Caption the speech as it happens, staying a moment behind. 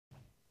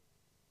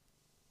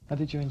How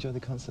did you enjoy the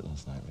concert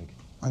last night, Rick?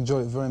 I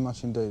enjoyed it very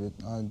much indeed.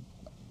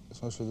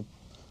 Especially I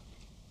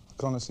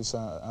can honestly say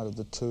out of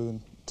the two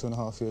and a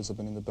half years I've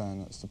been in the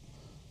band, that's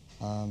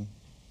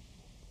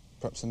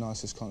perhaps the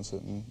nicest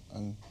concert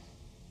and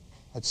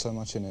had so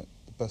much in it.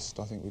 The best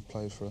I think we've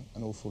played for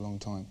an awful long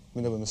time. I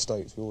mean, there were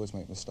mistakes, we always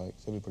make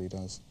mistakes, everybody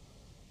does.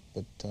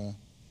 But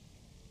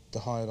the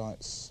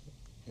highlights,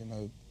 you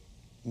know,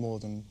 more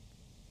than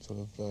sort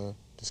of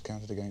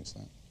discounted against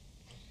that.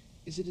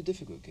 Is it a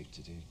difficult gig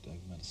to do over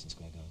Madison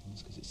Square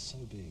Gardens? Because it's so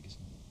big,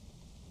 isn't it?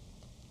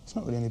 It's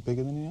not really any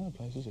bigger than any other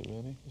place, is it,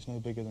 really? It's no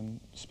bigger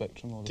than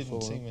Spectrum or the Forum.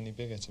 Didn't seem any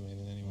bigger to me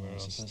than anywhere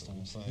else. It's the first time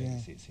I've seen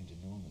it, it seemed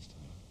enormous to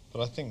me.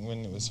 But I think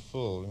when it was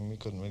full, and we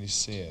couldn't really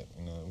see it,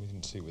 you know, we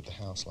didn't see it with the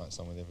house lights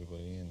on with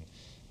everybody in,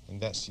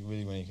 and that's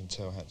really when you can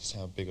tell just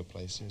how big a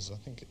place is. I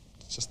think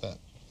it's just that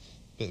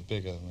bit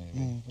bigger,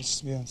 maybe.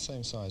 It's the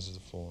same size as the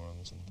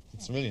Forums, and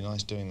it's really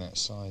nice doing that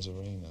size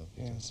arena,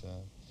 because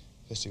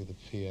especially with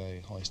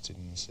the PA hoisted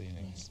in the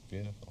ceiling, it's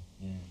beautiful.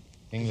 Yeah.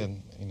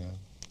 England, you know,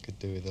 could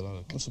do with a lot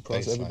of. I'm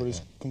surprised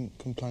everybody's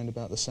complained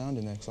about the sound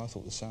in there, because I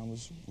thought the sound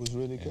was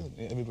really good.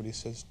 Everybody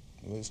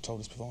was told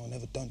us before,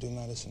 don't do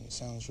Madison, it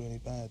sounds really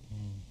bad.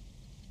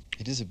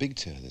 It is a big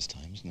tour this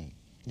time, isn't it?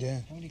 Yeah.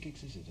 How many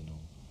gigs is it in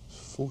all?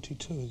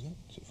 42, is it?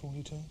 Is it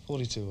 42?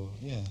 42,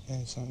 yeah.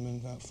 Yeah, something in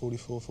about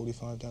 44,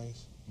 45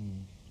 days.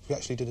 We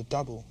actually did a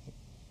double,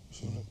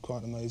 which was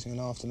quite amazing, an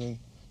afternoon,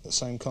 that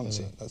same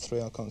concert, that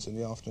 3-hour concert in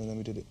the afternoon, then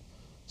we did it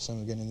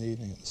same again in the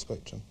evening at the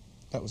Spectrum.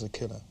 That was a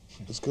killer.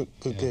 It was a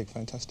good gig,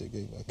 fantastic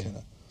gig, but a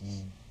killer.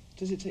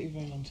 Does it take you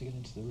very long to get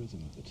into the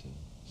rhythm of the tour,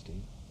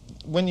 Steve?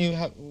 When you've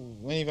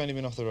only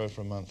been off the road for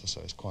a month or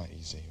so, it's quite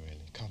easy,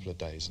 really. A couple of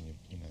days and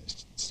you know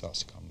it starts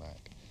to come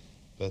back.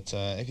 But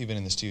if you've been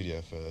in the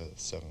studio for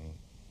seven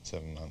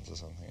months or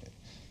something,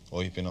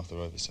 or you've been off the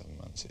road for 7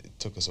 months, it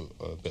took us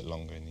a bit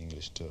longer in the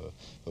English tour.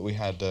 But we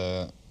had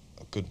a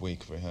good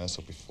week of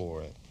rehearsal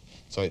before it,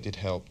 so it did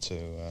help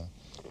to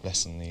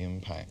lessen the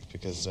impact,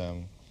 because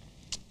you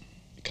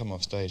come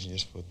off stage and you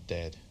just feel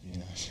dead, you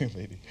know,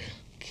 really.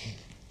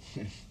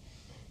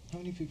 How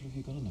many people have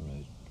you got on the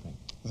road?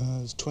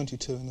 There's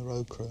 22 in the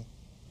road crew,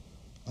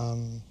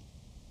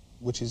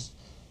 which is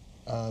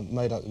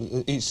made up,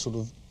 each sort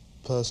of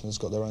person has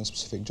got their own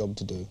specific job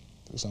to do.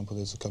 For example,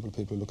 there's a couple of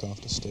people who look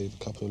after Steve,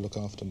 a couple who look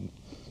after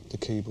the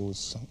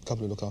keyboards, a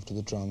couple who look after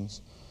the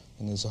drums,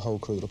 and there's a whole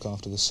crew who look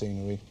after the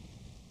scenery,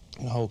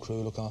 and a whole crew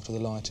who look after the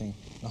lighting,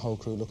 and a whole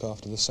crew who look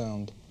after the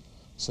sound.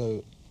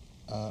 So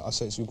I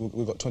say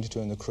we've got 22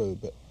 in the crew,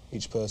 but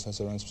each person has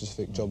their own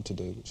specific job to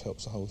do, which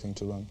helps the whole thing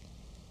to run,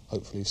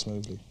 hopefully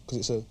smoothly.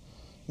 Because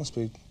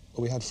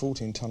we had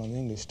 14 ton on the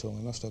English tour,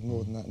 we must have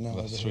more than that now.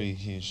 We've got 3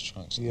 huge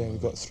trucks. Yeah,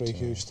 we've got 3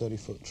 huge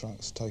 30-foot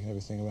trucks taking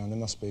everything around. There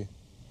must be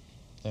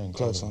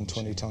close on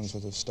 20 tons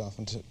worth of stuff,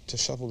 and to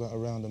shovel that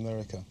around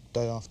America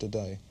day after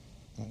day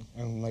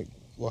and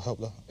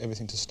help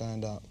everything to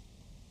stand up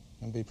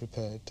and be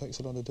prepared takes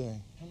a lot of doing.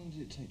 How long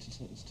did it take to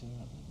set this tour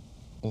up then?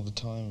 All the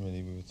time,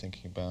 really, we were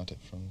thinking about it.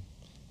 From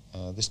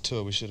this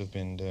tour we should have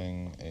been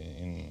doing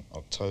in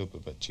October,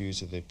 but due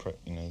to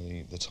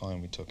the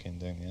time we took in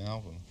doing the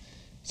album,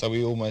 so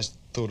we almost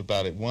thought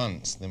about it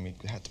once, then we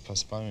had to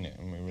postpone it,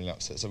 and we were really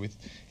upset. So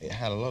it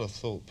had a lot of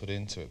thought put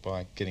into it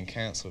by getting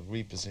cancelled,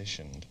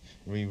 repositioned,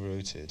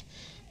 rerouted.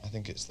 I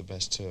think it's the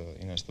best tour.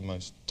 You know, it's the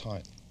most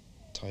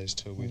tightest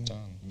tour we've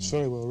done. It's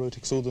very well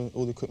routed, because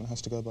all the equipment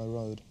has to go by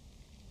road,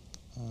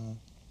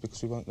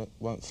 because we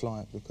won't fly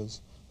it, because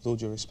with all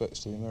due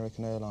respects to the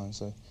American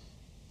Airlines,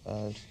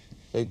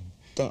 they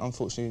don't,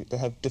 unfortunately, they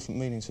have different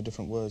meanings for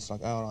different words.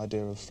 Like our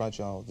idea of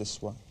fragile,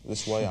 this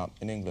way up,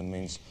 in England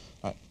means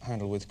like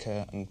handle with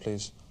care and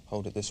please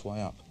hold it this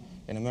way up.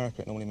 In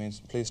America it normally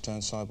means please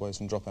turn sideways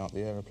and drop out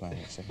the aeroplane.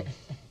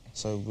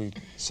 So we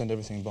send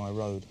everything by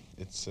road.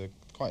 It's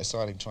quite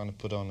exciting trying to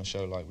put on a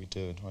show like we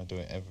do and trying to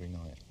do it every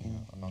night. You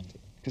know, I loved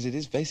it. Because it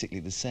is basically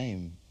the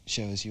same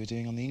show as you were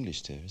doing on the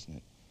English tour, isn't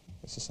it?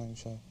 It's the same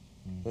show.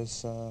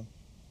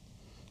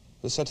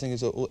 The sad thing is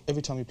that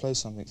every time you play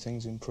something,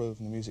 things improve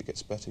and the music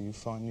gets better. You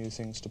find new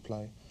things to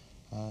play,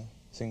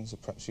 things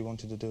that perhaps you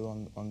wanted to do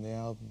on the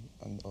album,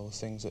 or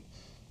things that,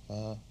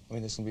 I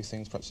mean, there's going to be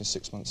things perhaps in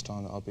 6 months'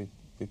 time that I'll be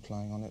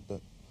playing on it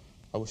that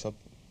I wish I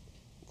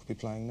could be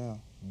playing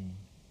now.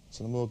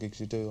 So the more gigs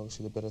you do,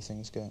 obviously, the better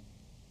things get.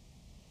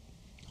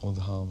 All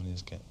the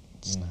harmonies get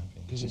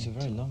snappy. Because it's a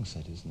very long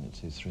set, isn't it?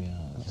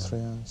 2-3 hours. 3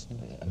 hours.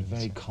 Yeah. And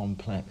very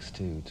complex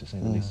too, to say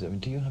the least. I mean,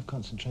 do you have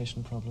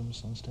concentration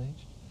problems on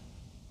stage?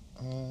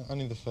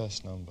 Only the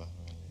first number,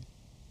 really.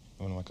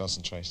 When my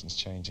concentration's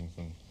changing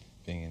from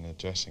being in a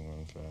dressing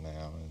room for an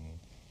hour and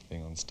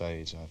being on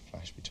stage, I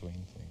flash between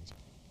things.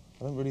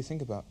 I don't really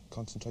think about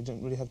concentration. I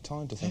don't really have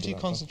time to think about it. How do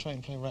you concentrate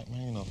and play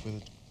Rachmaninoff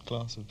with a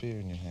glass of beer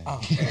in your hand?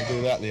 I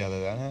do that the other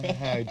day.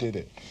 How I did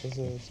it.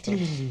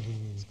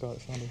 It's quite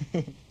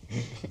funny.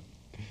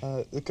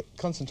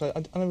 Concentrate.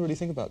 I don't really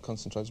think about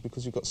concentration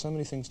because you've got so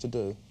many things to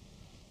do.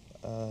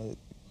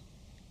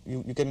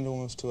 You're getting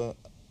almost to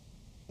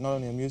not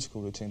only a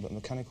musical routine but a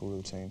mechanical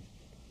routine.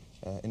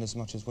 In as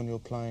much as when you're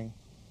playing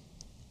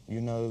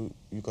you know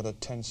you've got a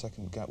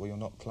 10-second gap where you're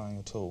not playing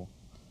at all.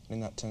 And in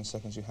that 10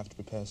 seconds you have to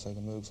prepare, say,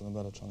 the Moogs and the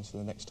Mellotrons for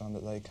the next time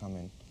that they come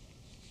in.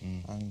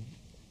 And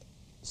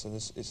so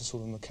it's a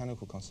sort of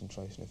mechanical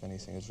concentration, if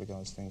anything, as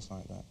regards things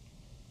like that.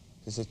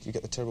 Because you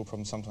get the terrible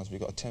problem sometimes where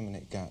you've got a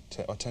 10-minute gap,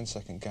 or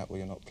 10-second gap where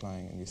you're not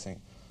playing, and you think,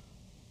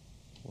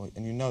 well,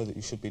 and you know that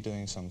you should be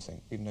doing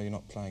something, even though you're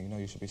not playing, you know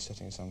you should be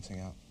setting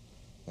something up.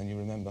 Then you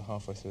remember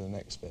halfway through the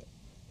next bit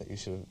that you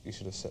should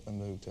have set the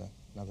Moog to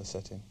another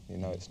setting. You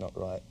know it's not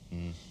right.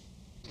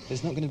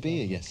 There's not going to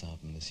be a Yes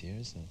album this year,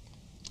 is there?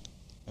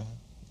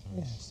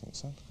 Yeah, I think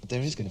so. But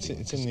there is going to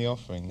be. It's in the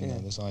offering, you know,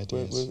 there's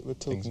ideas. We're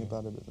talking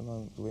about it at the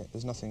moment.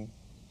 There's nothing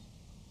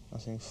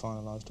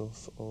finalised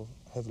or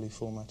heavily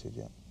formatted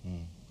yet.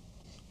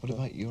 What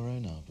about your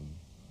own album,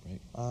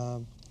 Rick?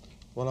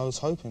 Well, I was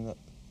hoping that,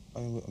 I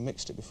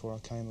mixed it before I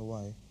came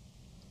away,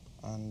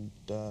 and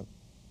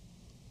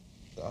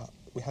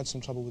we had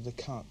some trouble with the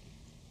cut,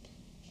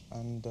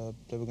 and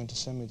they were going to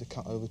send me the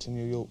cut over to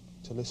New York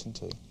to listen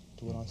to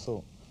what I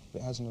thought,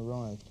 but it hasn't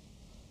arrived.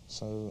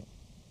 So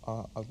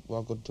what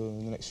I've got to do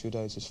in the next few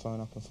days is phone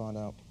up and find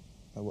out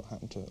what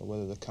happened to it, or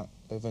whether the cut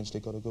eventually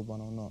got a good one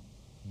or not.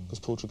 Because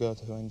Paul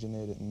Tregertha, who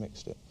engineered it and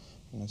mixed it,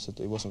 said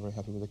that he wasn't very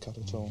happy with the cut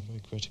at all.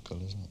 Very critical,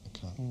 isn't it, the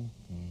cut?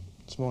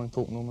 It's more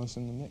important almost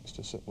than the mix.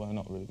 Well,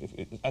 not really.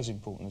 It's as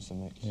important as the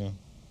mix. Yeah.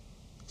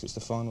 Because it's the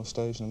final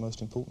stage and the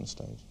most important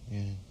stage.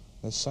 Yeah.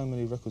 There's so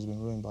many records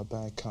being ruined by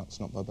bad cuts,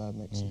 not by bad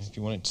mixes. Yeah, if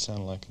you want it to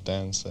sound like a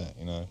dance set,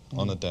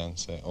 on a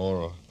dance set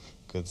or a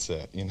good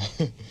set,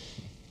 It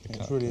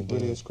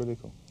really is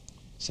critical.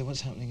 So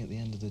what's happening at the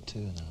end of the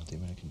tour now, the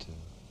American tour?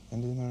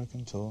 End of the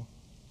American tour.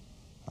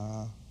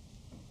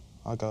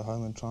 I go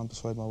home and try and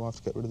persuade my wife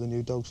to get rid of the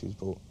new dog she's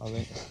bought, I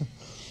think.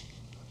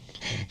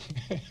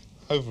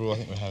 Overall, I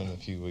think we're having a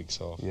few weeks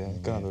off. Yeah,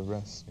 go have a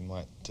rest. We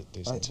might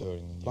do some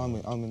touring in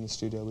Europe. I'm in the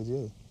studio with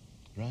you.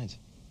 Right.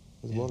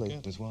 With Wally.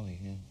 Good. With Wally,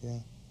 yeah. Yeah.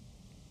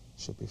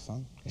 Should be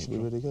fun. Should be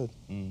really good.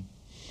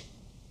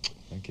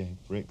 Okay,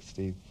 Rick,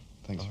 Steve,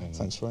 thanks very much.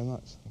 Thanks very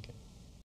much. Okay.